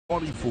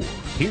24.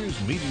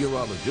 Here's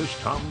meteorologist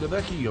Tom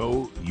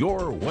DeVecchio,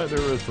 your weather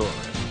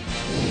authority.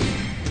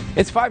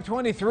 It's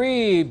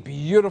 5:23.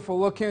 Beautiful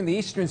look here in the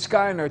eastern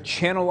sky in our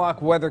channel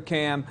lock weather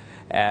cam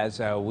as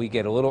we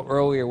get a little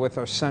earlier with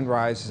our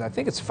sunrises. I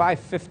think it's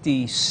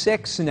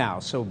 5:56 now,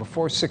 so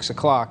before 6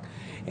 o'clock.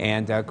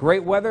 And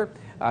great weather.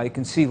 You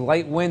can see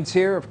light winds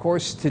here. Of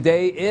course,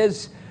 today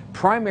is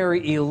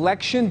primary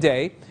election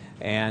day.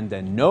 And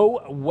no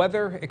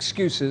weather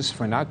excuses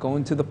for not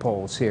going to the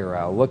polls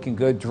here. Looking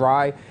good,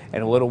 dry,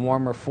 and a little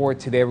warmer for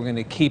today. We're going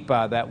to keep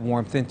that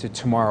warmth into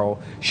tomorrow.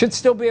 Should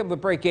still be able to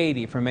break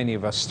 80 for many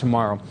of us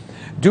tomorrow.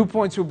 Dew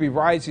points will be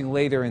rising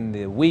later in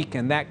the week,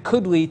 and that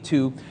could lead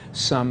to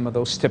some of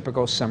those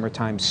typical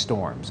summertime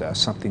storms.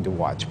 Something to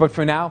watch. But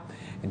for now,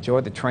 enjoy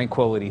the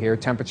tranquility here.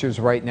 Temperatures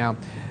right now,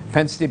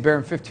 Penn State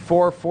Barron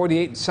 54,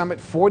 48 in Summit,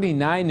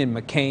 49 in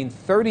McCain,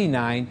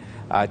 39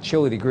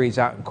 chilly degrees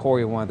out in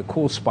Corey, one of the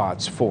cool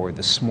spots for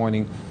this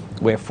morning.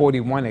 We have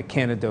 41 at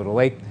Canada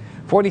Lake,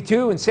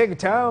 42 in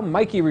Sagertown.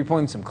 Mikey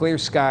reporting some clear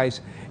skies,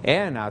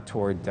 and out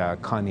toward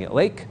Conneaut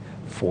Lake,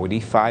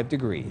 45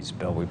 degrees.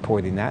 Bill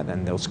reporting that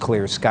and those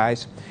clear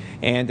skies.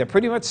 And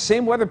pretty much the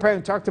same weather pattern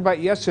we talked about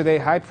yesterday.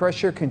 High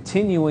pressure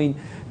continuing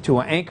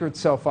to anchor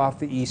itself off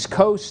the east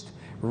coast,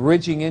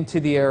 ridging into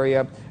the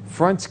area.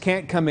 Fronts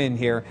can't come in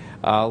here.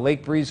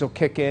 Lake breeze will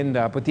kick in,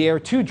 but the air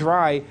too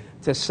dry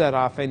to set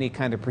off any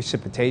kind of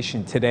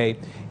precipitation today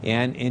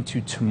and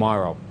into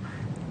tomorrow.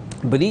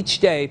 But each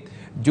day,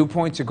 dew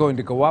points are going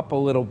to go up a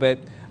little bit.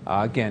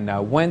 Again,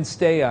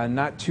 Wednesday,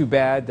 not too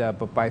bad,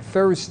 but by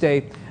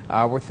Thursday,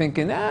 we're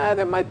thinking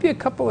there might be a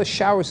couple of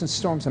showers and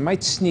storms that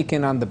might sneak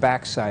in on the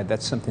backside.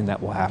 That's something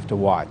that we'll have to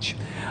watch.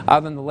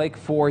 Out on the lake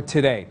for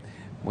today,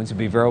 winds will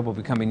be variable,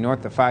 becoming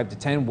north of 5 to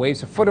 10,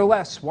 waves a foot or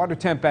less, water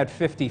temp at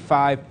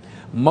 55.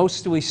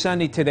 Mostly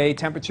sunny today,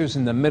 temperatures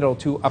in the middle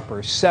to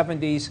upper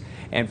 70s.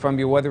 And from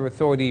your weather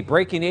authority,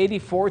 breaking 80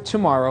 for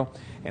tomorrow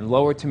and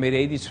lower to mid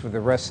 80s for the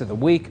rest of the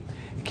week.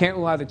 You can't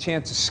rule out a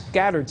chance of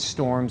scattered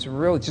storms,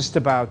 really just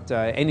about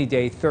any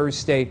day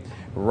Thursday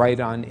right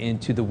on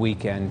into the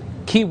weekend.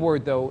 Key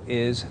word, though,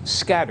 is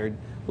scattered.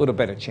 A little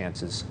better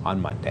chances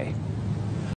on Monday.